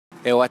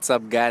Hey, what's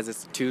up, guys?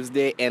 It's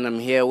Tuesday, and I'm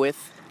here with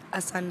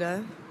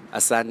Asanda.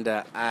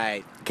 Asanda.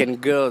 Can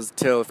girls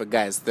tell if a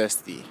guy is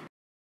thirsty?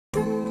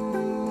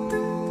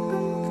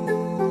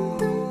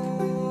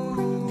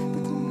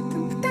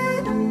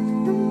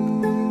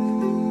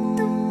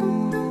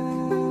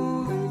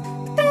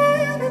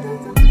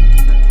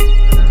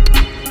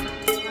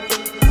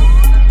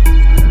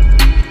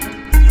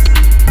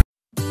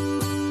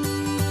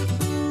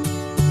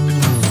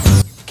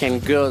 Can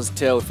girls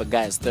tell if a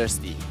guy is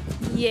thirsty?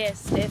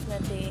 Yes,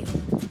 definitely.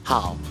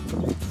 How?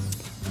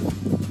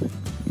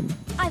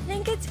 I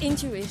think it's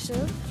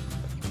intuition.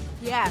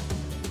 Yeah.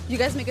 You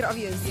guys make it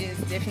obvious. Yes,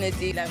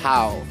 definitely. Like,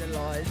 How? A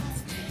lot.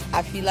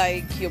 I feel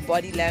like your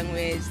body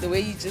language, the way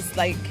you just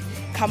like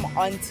come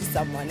on to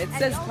someone, it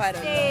says quite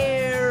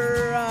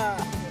a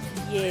lot.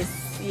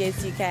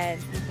 Yes, you can.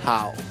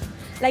 How?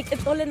 Like,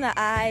 it's all in the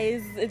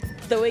eyes.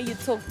 It's the way you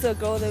talk to a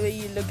girl, the way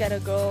you look at a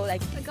girl.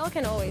 Like, a girl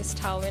can always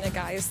tell when a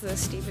guy is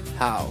thirsty.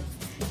 How?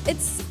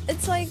 It's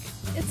like,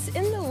 it's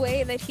in the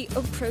way that he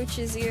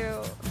approaches you.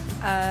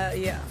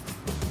 Yeah.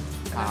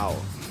 How?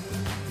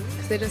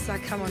 They just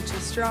like come on too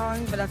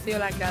strong, but I feel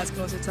like guys can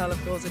also tell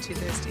if girls are too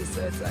thirsty,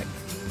 so it's like.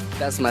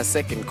 That's my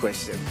second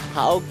question.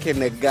 How can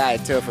a guy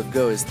tell if a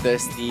girl is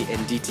thirsty and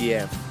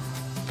DTF?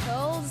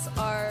 Girls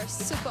are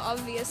super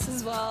obvious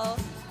as well.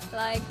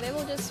 Like, they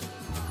will just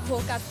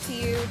walk up to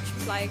you,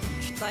 like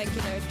try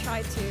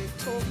to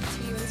talk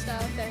to you and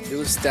stuff, and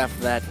Do stuff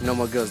that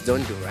normal girls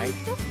don't do, right?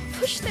 they'll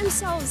push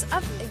themselves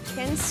up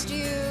against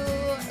you,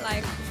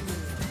 like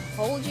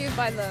hold you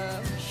by the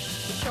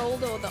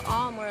shoulder or the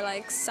arm or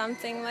like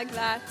something like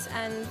that.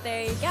 And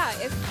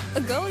if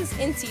a girl is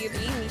into you,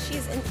 believe me,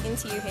 she's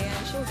into you here,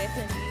 and she'll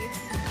definitely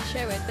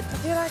show it. But I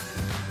feel like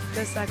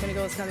just like when a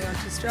girl's coming on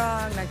too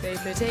strong, like very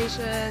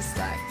flirtatious,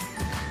 like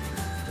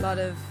a lot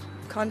of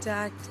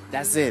contact.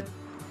 That's it.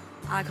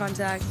 Eye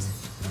contact,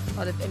 a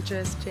lot of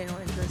interest, general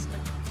interest.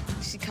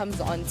 She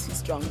comes on too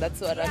strong. That's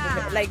what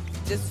I like.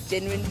 Just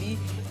genuinely,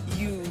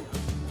 you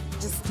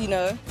just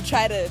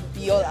try to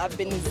be all up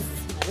in his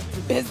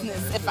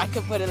business, if I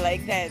could put it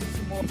like that.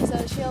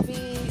 So she'll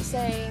be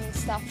saying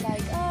stuff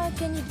like,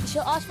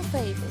 she'll ask for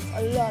favors,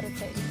 a lot of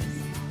favors.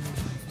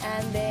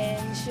 And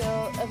then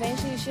she'll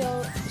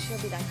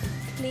be like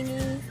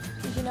clingy,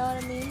 you know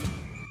what I mean?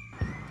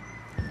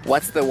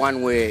 What's the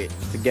one way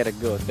to get a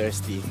girl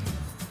thirsty?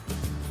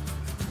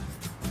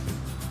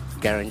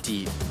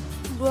 Guaranteed.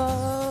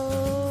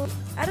 well,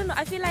 I don't know.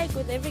 I feel like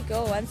with every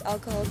girl, once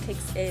alcohol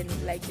kicks in,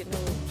 like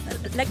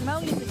my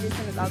only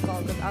suggestion is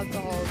alcohol, because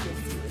alcohol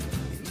gets you.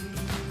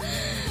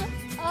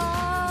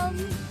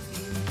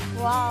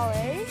 Wow,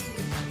 eh?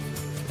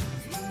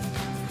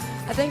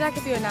 I think like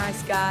if you're a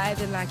nice guy,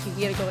 then like you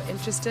get a girl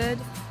interested.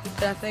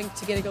 But I think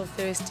to get a girl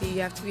thirsty,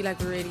 you have to be like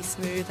really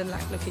smooth and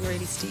like looking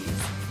really steez.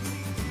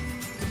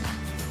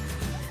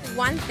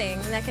 One thing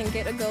that can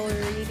get a girl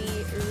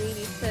really,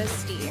 really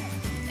thirsty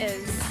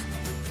is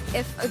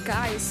if a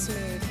guy is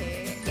smooth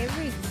here.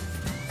 Every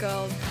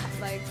girl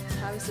like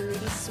has a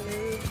really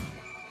smooth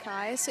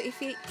guy. So if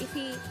he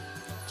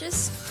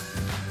just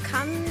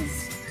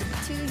comes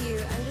to you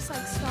and just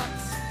like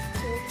starts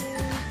talking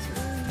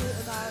to you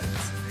about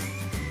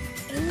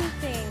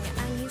anything,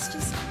 and he's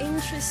just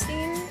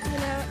interesting,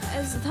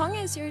 as long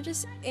as you're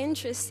just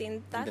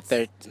interesting, that's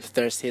The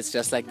thirst hits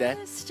just like that?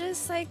 it's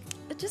just like,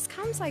 it just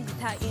comes like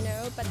that,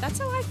 but that's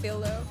how I feel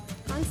though.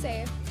 Can't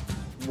say.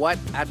 What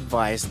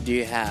advice do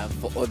you have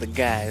for all the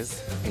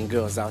guys and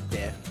girls out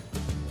there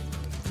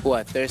who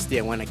are thirsty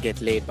and want to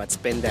get laid but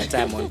spend their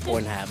time on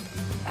Pornhub?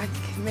 Like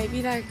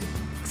maybe like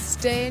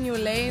stay in your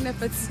lane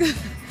if it's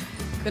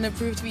gonna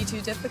prove to be too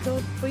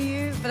difficult for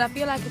you. But I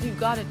feel like if you've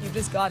got it, you've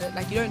just got it.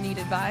 Like you don't need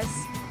advice.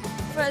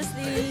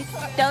 Firstly,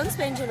 don't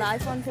spend your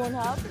life on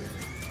Pornhub.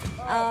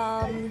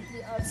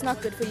 It's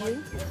not good for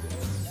you.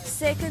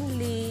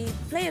 Secondly,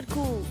 play it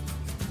cool.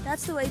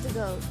 That's the way to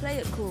go. Play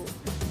it cool.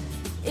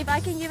 If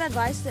I can give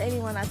advice to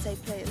anyone, I'd say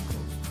play it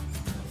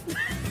cool.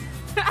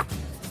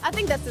 I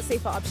think that's the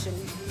safer option.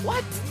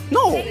 What?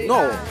 No.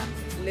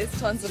 Less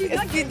chance of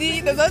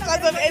STD. There's no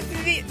chance of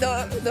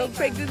STD. No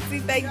pregnancy.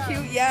 Thank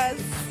you.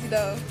 Yes.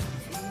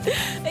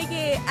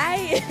 Okay,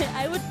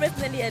 I would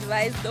personally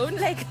advise, don't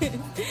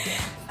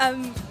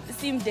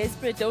seem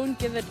desperate, don't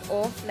give it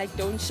off, like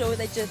don't show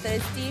that you're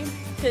thirsty,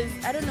 because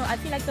I don't know, I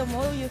feel like the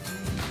more you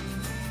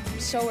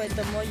show it,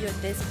 the more you're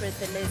desperate,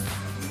 the less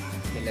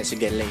Unless you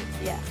get laid.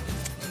 yeah.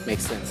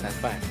 Makes sense. That's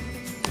fine.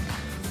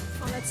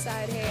 On that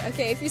side here,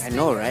 okay, if you spend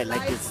know, your right?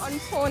 Like life it's- on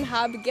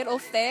Pornhub, get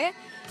off there.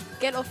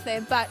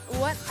 But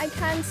what I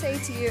can say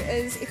to you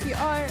is, if you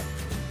are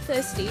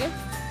thirsty,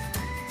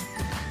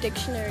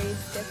 dictionary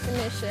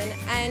definition,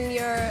 and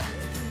you're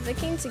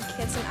looking to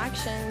get some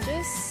action,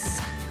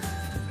 just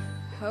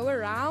hoe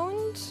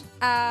around.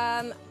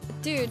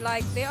 Dude,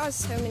 like there are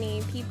so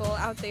many people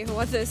out there who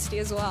are thirsty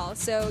as well,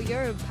 so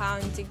you're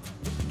bound to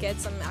get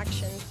some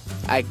action.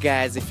 Alright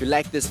guys, if you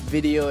like this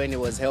video and it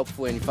was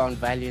helpful and you found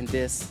value in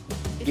this,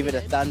 give it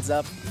a thumbs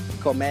up,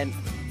 comment,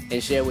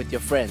 and share with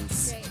your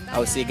friends. Great, bye I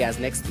will see you guys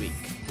next week.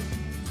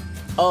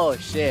 Oh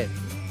shit,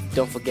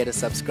 don't forget to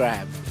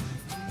subscribe.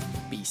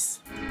 Peace.